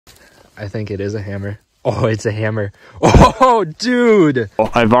I think it is a hammer. Oh, it's a hammer. Oh, dude!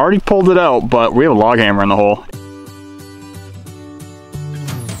 I've already pulled it out, but we have a log hammer in the hole.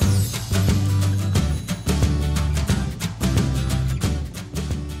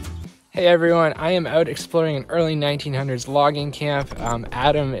 Hey everyone, I am out exploring an early 1900s logging camp.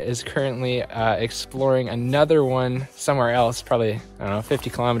 Adam is currently exploring another one somewhere else, probably, I don't know, 50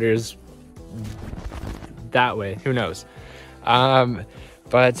 kilometers that way, who knows.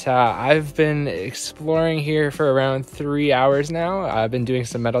 But I've been exploring here for around 3 hours now. I've been doing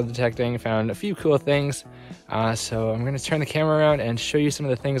some metal detecting, found a few cool things. So I'm gonna turn the camera around and show you some of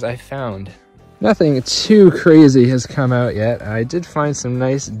the things I found. Nothing too crazy has come out yet. I did find some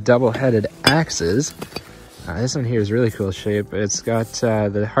nice double-headed axes. This one here is really cool shape. It's got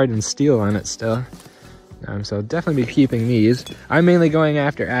the hardened steel on it still. So I'll definitely be keeping these. I'm mainly going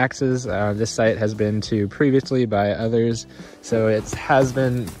after axes. This site has been to previously by others, so it has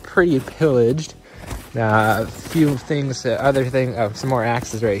been pretty pillaged. A few things, some more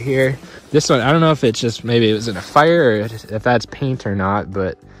axes right here. This one, I don't know if it's just, maybe it was in a fire or if that's paint or not,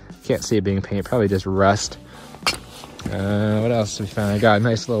 but can't see it being paint, probably just rust. What else we found? I got a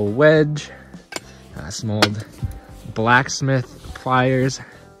nice little wedge, some old blacksmith pliers.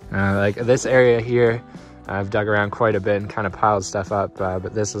 Like this area here, I've dug around quite a bit and kind of piled stuff up,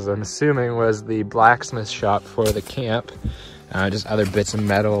 but this is, I'm assuming, was the blacksmith shop for the camp. Just other bits of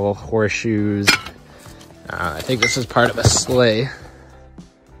metal, horseshoes. I think this is part of a sleigh.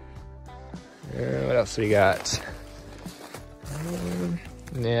 What else we got?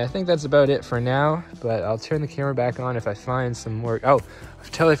 Yeah, I think that's about it for now, but I'll turn the camera back on if I find some more. Oh, I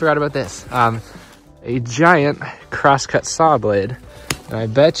totally forgot about this. A giant crosscut saw blade. And I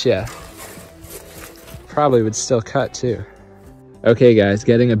bet you probably would still cut too. Okay guys,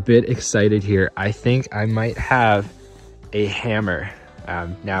 getting a bit excited here. I think I might have a hammer.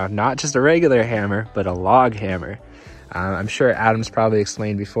 Now, not just a regular hammer, but a log hammer. I'm sure Adam's probably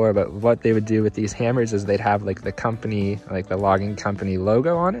explained before, but what they would do with these hammers is they'd have like the company, like the logging company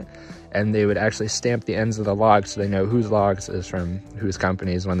logo on it, and they would actually stamp the ends of the logs so they know whose logs is from whose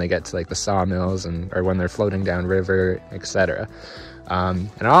companies when they get to like the sawmills or when they're floating down river, etc. And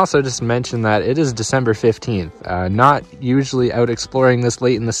I also just mentioned that it is December 15th. Not usually out exploring this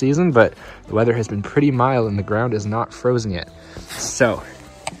late in the season, but the weather has been pretty mild and the ground is not frozen yet. So,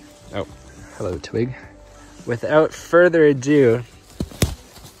 oh, hello twig. Without further ado,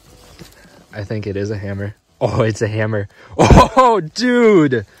 I think it is a hammer. Oh, it's a hammer. Oh,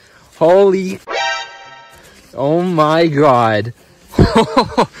 dude! Holy... Oh my god.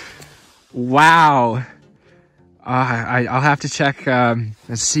 Wow. I'll have to check and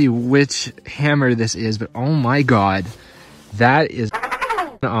see which hammer this is, but oh my god. That is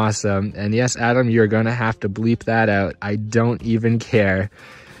awesome. And yes, Adam, you're gonna have to bleep that out. I don't even care.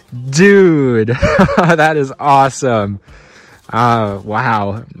 Dude, that is awesome.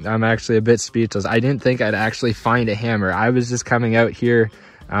 Wow, I'm actually a bit speechless. I didn't think I'd actually find a hammer. I was just coming out here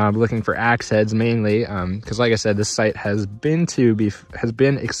looking for axe heads mainly, because like I said, this site has been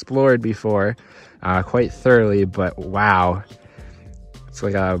explored before quite thoroughly, but wow, it's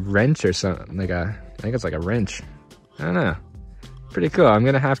like a wrench or something. I think it's like a wrench. I don't know. Pretty cool. I'm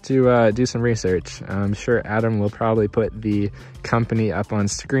gonna have to do some research. I'm sure Adam will probably put the company up on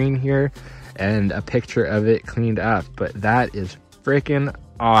screen here and a picture of it cleaned up, but that is freaking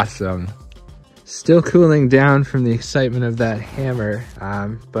awesome. Still cooling down from the excitement of that hammer,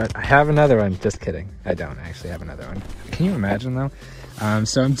 but I have another one. Just kidding. I don't actually have another one. Can you imagine though?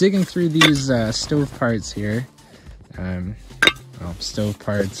 So I'm digging through these stove parts here. Well, stove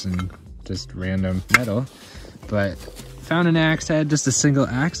parts and just random metal, but found an axe head, just a single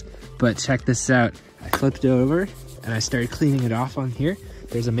axe, but check this out. I flipped it over and I started cleaning it off on here.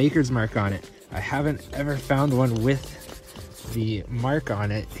 There's a maker's mark on it. I haven't ever found one with the mark on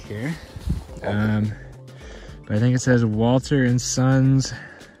it here. But I think it says Walter and Sons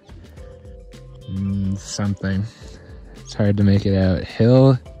something. It's hard to make it out.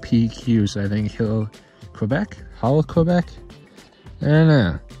 Hill PQ, so I think Hill Quebec? Hull Quebec? I don't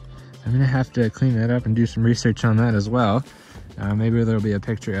know. I'm gonna have to clean that up and do some research on that as well. Maybe there'll be a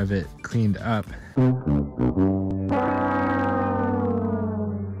picture of it cleaned up.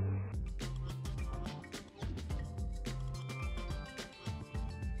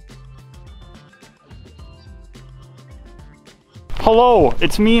 Hello,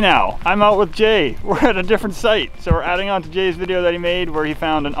 it's me now. I'm out with Jay. We're at a different site. So we're adding on to Jay's video that he made where he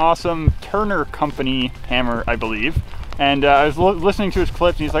found an awesome Turner Company hammer, I believe. And I was listening to his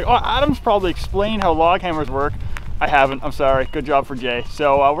clips and he's like, oh, Adam's probably explained how log hammers work. I haven't, I'm sorry. Good job for Jay.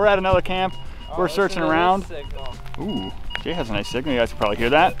 So we're at another camp. We're searching around. Ooh, Jay has a nice signal. You guys can probably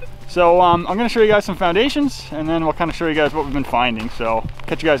hear that. So I'm gonna show you guys some foundations, and then we'll kind of show you guys what we've been finding. So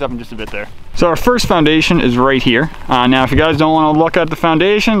catch you guys up in just a bit there. So our first foundation is right here. Now if you guys don't want to look at the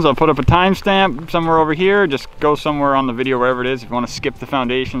foundations, I'll put up a timestamp somewhere over here. Just go somewhere on the video, wherever it is, if you want to skip the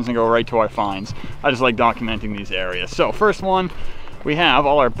foundations and go right to our finds. I just like documenting these areas. So first one, we have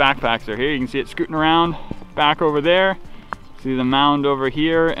all our backpacks are here. You can see it scooting around back over there. See the mound over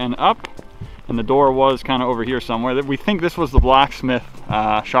here and up. And the door was kind of over here somewhere. We think this was the blacksmith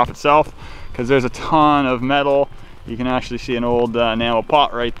shop itself, because there's a ton of metal. You can actually see an old enamel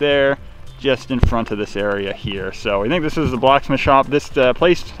pot right there, just in front of this area here. So we think this is the blacksmith shop. This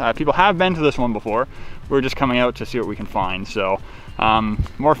place, people have been to this one before. We're just coming out to see what we can find. So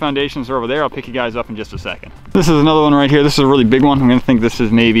more foundations are over there. I'll pick you guys up in just a second. This is another one right here. This is a really big one. I'm gonna think this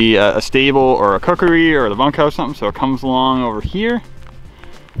is maybe a stable or a cookery or the bunkhouse, something. So it comes along over here.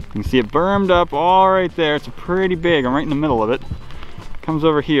 You can see it bermed up all right there. It's pretty big. I'm right in the middle of it. Comes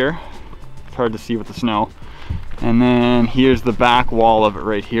over here. It's hard to see with the snow. And then here's the back wall of it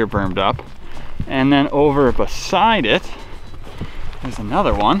right here, bermed up. And then over beside it, there's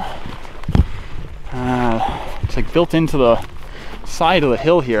another one. It's like built into the side of the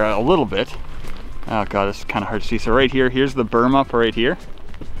hill here a little bit. Oh god, this is kind of hard to see. So right here, here's the berm up right here.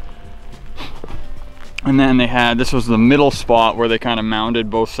 And then they had, this was the middle spot where they kind of mounded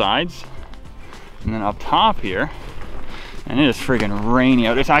both sides. And then up top here, and it is friggin' rainy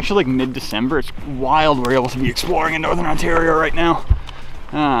out. It's actually like mid-December. It's wild. We're able to be exploring in Northern Ontario right now.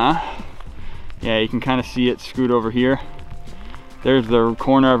 Yeah, you can kind of see it scoot over here. There's the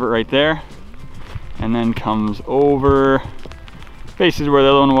corner of it right there. And then comes over, basically where the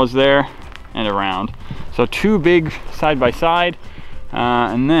other one was there, and around. So two big side by side.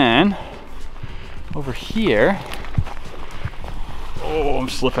 And then over here, oh, I'm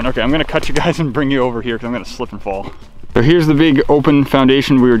slipping. Okay, I'm gonna cut you guys and bring you over here because I'm gonna slip and fall. So here's the big open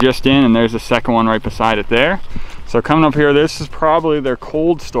foundation we were just in, and there's the second one right beside it there. So coming up here, this is probably their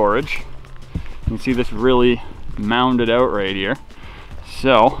cold storage. You can see this really mounded out right here.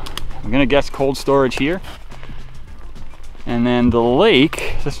 So I'm gonna guess cold storage here. And then the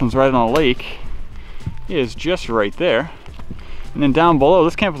lake, this one's right on a lake, is just right there. And then down below,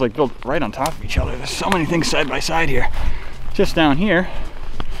 this camp was like built right on top of each other. There's so many things side by side here. Just down here,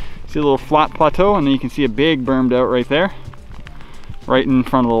 see a little flat plateau, and then you can see a big bermed out right there, right in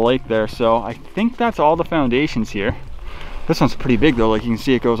front of the lake there. So I think that's all the foundations here. This one's pretty big though. Like you can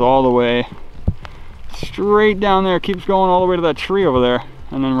see, it goes all the way straight down there, keeps going all the way to that tree over there,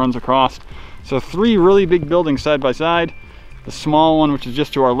 and then runs across. So three really big buildings side by side. The small one, which is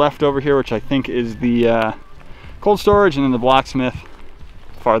just to our left over here, which I think is the cold storage, and then the blacksmith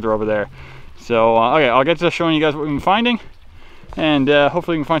farther over there. So okay, I'll get to showing you guys what we've been finding, and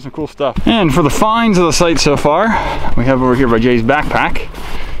hopefully we can find some cool stuff. And for the finds of the site so far, we have over here by Jay's backpack.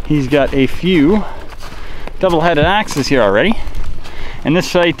 He's got a few double-headed axes here already. And this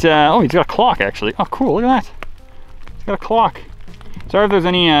site, oh, he's got a clock actually. Oh cool, look at that. He's got a clock. Sorry if there's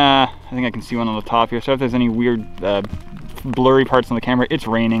any, I think I can see one on the top here. Sorry if there's any weird blurry parts on the camera. It's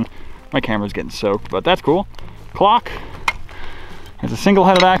raining. My camera's getting soaked, but that's cool. Clock. There's a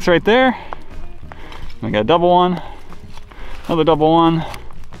single-headed axe right there. We got a double one, another double one,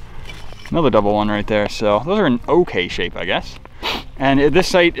 another double one right there. So those are in okay shape, I guess. And this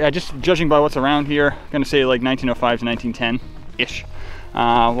site, just judging by what's around here, I'm gonna say like 1905 to 1910-ish.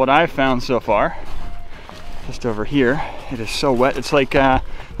 What I've found so far, just over here, it is so wet. It's like, I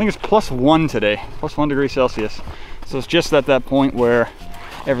think it's +1 today, +1 degree Celsius. So it's just at that point where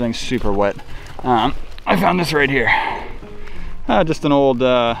everything's super wet. I found this right here. Just an old,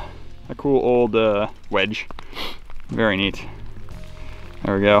 a cool old wedge. Very neat.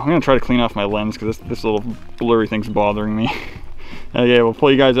 There we go. I'm gonna try to clean off my lens because this little blurry thing's bothering me. Okay, we'll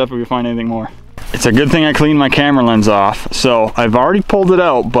pull you guys up if we find anything more. It's a good thing I cleaned my camera lens off. So I've already pulled it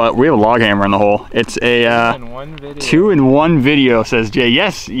out, but we have a log hammer in the hole. It's a 2-in-1 video, says Jay.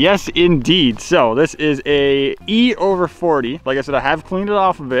 Yes, yes indeed. So this is a E/40. Like I said, I have cleaned it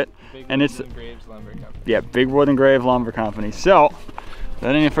off a bit. And it's Big Wood and Grave Lumber Company. So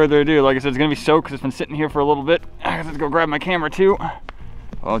without any further ado, like I said, it's gonna be soaked because it's been sitting here for a little bit. I guess let's go grab my camera too.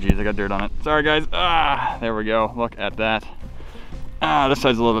 Oh geez, I got dirt on it. Sorry guys. There we go. Look at that. This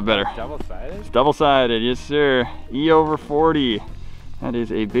side's a little bit better. Double-sided? It's double-sided, yes sir. E/40. That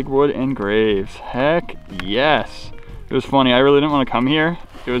is a Big Wood and Graves. Heck yes. It was funny, I really didn't want to come here.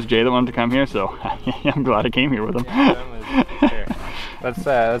 It was Jay that wanted to come here, so I'm glad I came here with him. Yeah,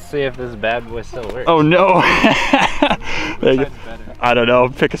 let's see if this bad boy still works. Oh no. I don't know,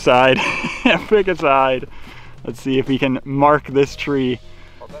 pick a side. Pick a side. Let's see if we can mark this tree.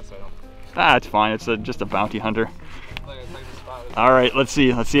 Hold that side. It's fine, it's just a bounty hunter. All right, let's see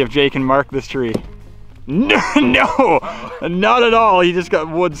if Jay can mark this tree. No, no, not at all. He just got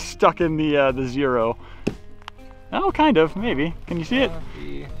wood stuck in the 0. Oh, kind of, maybe. Can you see it?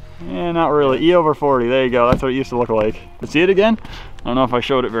 Yeah, not really. E over 40. There you go. That's what it used to look like. You see it again? I don't know if I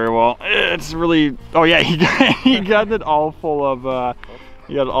showed it very well. It's really. Oh yeah, he got it all full of.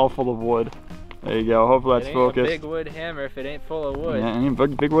 He got it all full of wood. There you go. Hopefully that's focused. A big wood hammer if it ain't full of wood. Yeah, any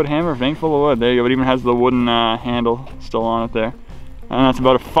big wood hammer if it ain't full of wood. There you go. It even has the wooden handle still on it there. And that's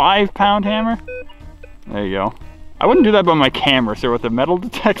about a 5-pound hammer. There you go. I wouldn't do that by my camera, so with a metal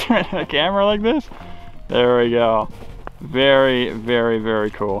detector and a camera like this. There we go. Very, very, very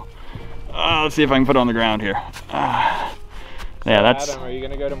cool. Let's see if I can put it on the ground here. Yeah, that's. Adam, are you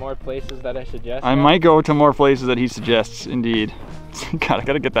gonna go to more places that I suggest? I might go to more places that he suggests, indeed. God, I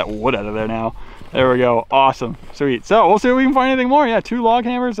gotta get that wood out of there now. There we go. Awesome. Sweet. So we'll see if we can find anything more. Yeah, 2 log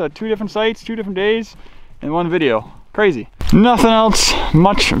hammers at 2 different sites, 2 different days, in 1 video. Crazy. Nothing else,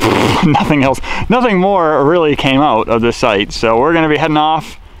 nothing else. Nothing more really came out of this site. So we're gonna be heading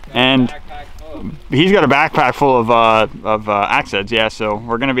off, and he's got a backpack full of axe heads, yeah, so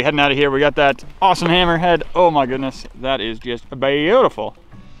we're gonna be heading out of here. We got that awesome hammerhead. Oh my goodness, that is just beautiful.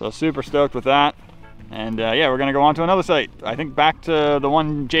 So super stoked with that. And yeah, we're gonna go on to another site. I think back to the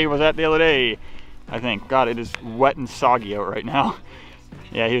one Jay was at the other day, I think. God, it is wet and soggy out right now.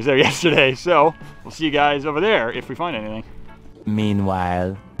 Yeah, he was there yesterday, so we'll see you guys over there if we find anything.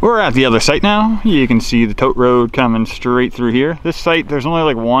 Meanwhile, we're at the other site now. You can see the tote road coming straight through here. This site, there's only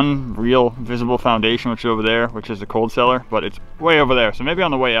like 1 real visible foundation, which is over there, which is the cold cellar, but it's way over there. So maybe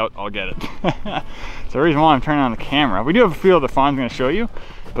on the way out, I'll get it. It's the reason why I'm turning on the camera. We do have a few other finds I'm gonna show you,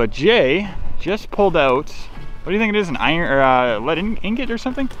 but Jay just pulled out, what do you think it is, an iron or lead ingot or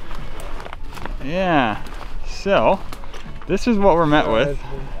something? Yeah, so this is what we're met with.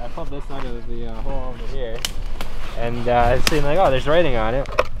 I pulled this out of the hole over here. And it seemed like, oh, there's writing on it.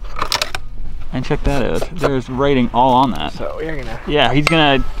 And check that out. There's writing all on that. So we're gonna. Yeah, we're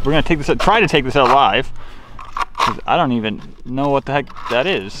gonna take this out, try to take this out live, because I don't even know what the heck that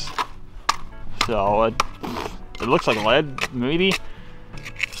is. So it looks like lead, maybe.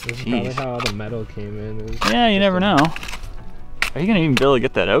 This is probably how all the metal came in. Yeah, you never know. Are you gonna even be able to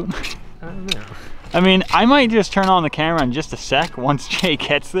get that out? I don't know. I mean, I might just turn on the camera in just a sec once Jay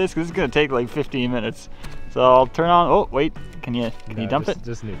gets this, because it's gonna take like 15 minutes. So I'll turn on. Oh wait, can you dump it?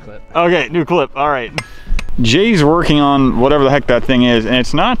 Just new clip. Okay, new clip. All right. Jay's working on whatever the heck that thing is, and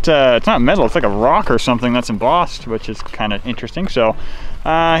it's not metal. It's like a rock or something that's embossed, which is kind of interesting. So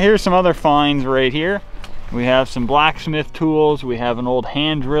here's some other finds right here. We have some blacksmith tools. We have an old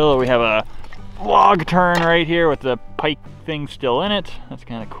hand drill. We have a log turn right here with the pike thing still in it. That's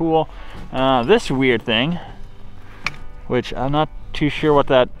kind of cool. This weird thing, which I'm not too sure what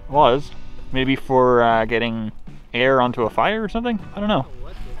that was. Maybe for getting air onto a fire or something? I don't know.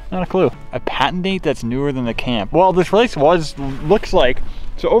 Not a clue. A patent date that's newer than the camp. Well, this place looks like,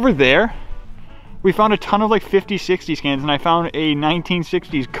 so over there, we found a ton of like 50, 60 cans, and I found a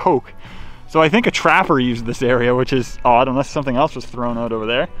 1960s Coke. So I think a trapper used this area, which is odd, unless something else was thrown out over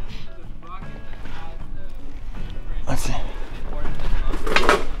there. Let's see.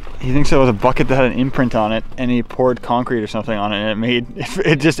 He thinks it was a bucket that had an imprint on it, and he poured concrete or something on it, and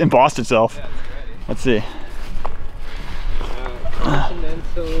it just embossed itself. Let's see.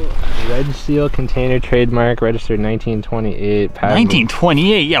 Continental Red Seal Container Trademark, registered 1928.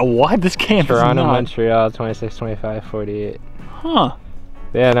 1928? Yeah, what? This camp is Toronto, not. Montreal, 26, 25, 48. Huh.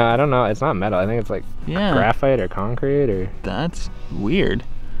 Yeah, no, I don't know. It's not metal. I think it's like graphite or concrete or. That's weird.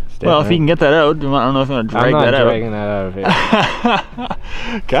 Well, if you can get that out, I don't know if I'm gonna drag that out. I'm not dragging that out of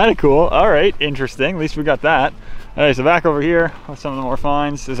here. Kind of cool. All right, interesting. At least we got that. All right, so back over here with some of the more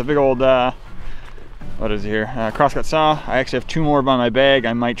finds. There's a big old, what is it here? Crosscut saw. I actually have 2 more by my bag.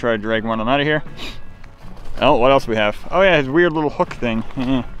 I might try to drag one of them out of here. Oh, what else we have? Oh yeah, his weird little hook thing.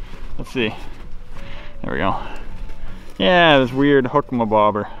 Let's see. There we go. Yeah, this weird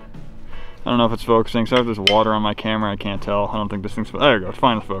hook-mabobber. I don't know if it's focusing. So if there's water on my camera, I can't tell. I don't think this thing's, there we go, it's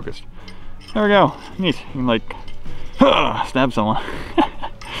finally focused. There we go, neat. You can like, stab someone.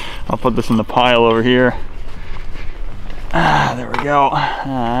 I'll put this in the pile over here. There we go.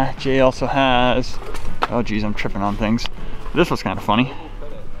 Jay also has, oh geez, I'm tripping on things. This was kind of funny.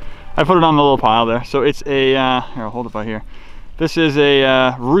 I put it on the little pile there. So it's a, here, I'll hold it by here. This is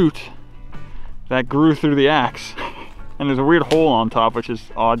a root that grew through the axe. And there's a weird hole on top, which is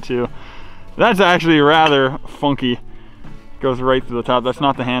odd too. That's actually rather funky. Goes right through the top. That's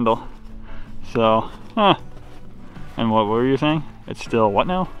not the handle. So, And what were you saying? It's still what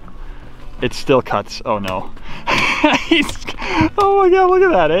now? It still cuts. Oh no. Oh my god, look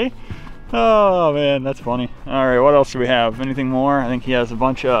at that, eh? Oh man, that's funny. All right, what else do we have? Anything more? I think he has a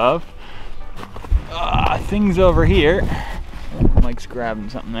bunch of things over here. Mike's grabbing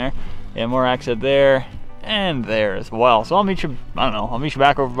something there. Yeah, more axe head there and there as well. So I'll meet you, I don't know, I'll meet you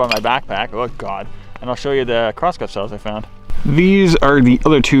back over by my backpack. Oh God. And I'll show you the crosscut saws I found. These are the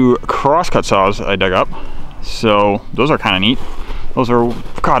other two crosscut saws I dug up. So those are kind of neat. Those are,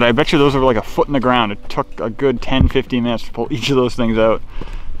 God, I bet you those are like a foot in the ground. It took a good 10-15 minutes to pull each of those things out.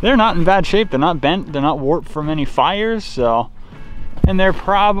 They're not in bad shape. They're not bent. They're not warped from any fires. So, and they're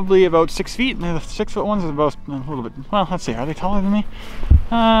probably about 6 feet. And the 6 foot ones are about a little bit, well, let's see, are they taller than me?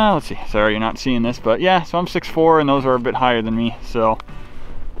 Let's see, sorry, you're not seeing this, but yeah, so I'm 6'4", and those are a bit higher than me. So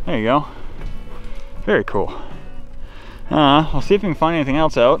there you go. Very cool. I'll see if we can find anything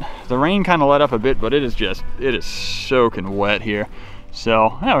else out. The rain kind of let up a bit, but it is soaking wet here.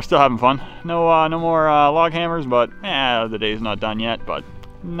 So yeah, we're still having fun. No more log hammers, but yeah, the day's not done yet, but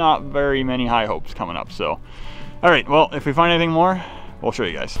not very many high hopes coming up. So all right, well, if we find anything more, we'll show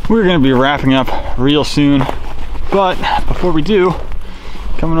you guys. We're gonna be wrapping up real soon, but before we do,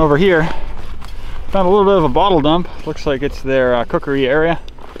 coming over here, found a little bit of a bottle dump. Looks like it's their cookery area.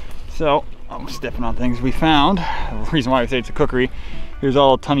 So I'm stepping on things we found. The reason why I say it's a cookery, here's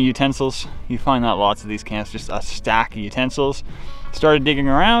all a ton of utensils. You find that lots of these camps, just a stack of utensils. Started digging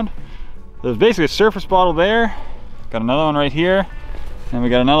around. There's basically a surface bottle there. Got another one right here. And we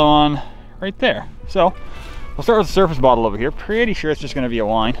got another one right there. So we'll start with the surface bottle over here. Pretty sure it's just gonna be a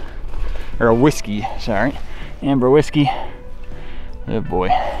wine, or a whiskey, sorry. Amber whiskey. Oh boy.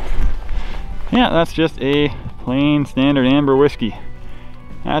 Yeah, that's just a plain standard amber whiskey.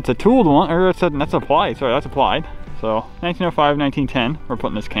 That's a tooled one, or that's applied, sorry, that's applied. So 1905, 1910, we're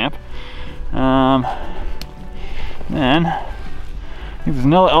putting this camp. Then, I think there's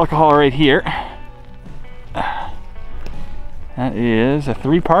another alcohol right here. That is a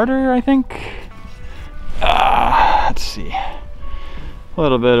 3-parter, I think. Let's see. A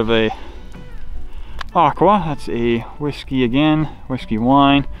little bit of a aqua, that's a whiskey again, whiskey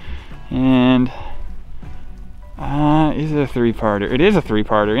wine. And is it a 3-parter? It is a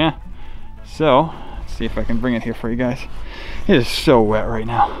 3-parter, yeah. So, let's see if I can bring it here for you guys. It is so wet right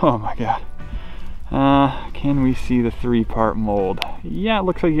now. Oh my God. Can we see the 3-part mold? Yeah, it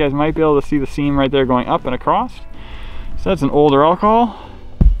looks like you guys might be able to see the seam right there going up and across. So that's an older alcohol.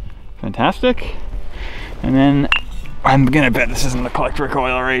 Fantastic. And then I'm gonna bet this isn't the electric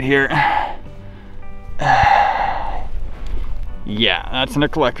oil right here. Yeah, that's an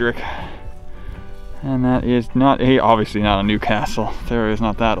electric. And that is not obviously not a Newcastle. There is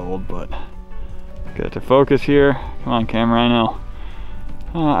not that old, but get it to focus here. Come on, camera, I know.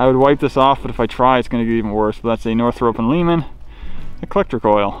 I would wipe this off, but if I try, it's going to get even worse. But that's a Northrop and Lehman electric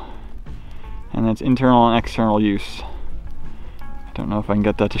oil, and that's internal and external use. I don't know if I can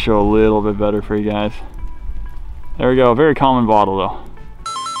get that to show a little bit better for you guys. There we go. Very common bottle, though.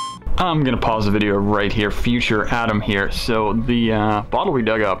 I'm gonna pause the video right here. Future Adam here. So the bottle we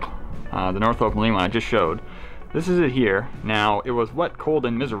dug up. The Northrop and Lehman I just showed. This is it here. Now, it was wet, cold,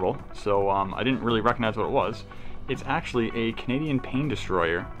 and miserable, so I didn't really recognize what it was. It's actually a Canadian pain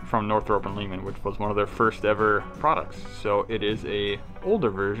destroyer from Northrop and Lehman, which was one of their first ever products. So it is a older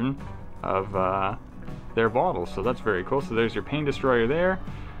version of their bottles, so that's very cool. So there's your pain destroyer there,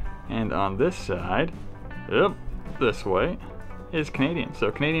 and on this side, yep, this way, is Canadian. So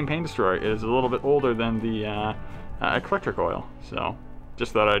Canadian pain destroyer is a little bit older than the electric oil. So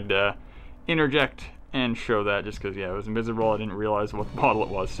just thought I'd interject and show that, just because, yeah, it was miserable. I didn't realize what bottle it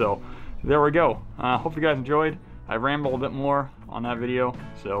was. So there we go. Hope you guys enjoyed. I rambled a bit more on that video,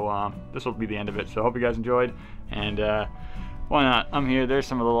 so this will be the end of it. So hope you guys enjoyed, and why not? I'm here. There's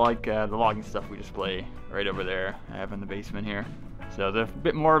some of the the logging stuff we display right over there. I have in the basement here. So there's a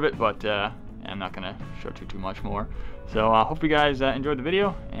bit more of it, but I'm not gonna show too much more. So I hope you guys enjoyed the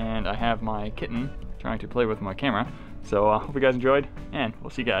video, and I have my kitten trying to play with my camera. So hope you guys enjoyed, and we'll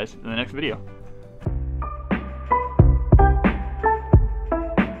see you guys in the next video.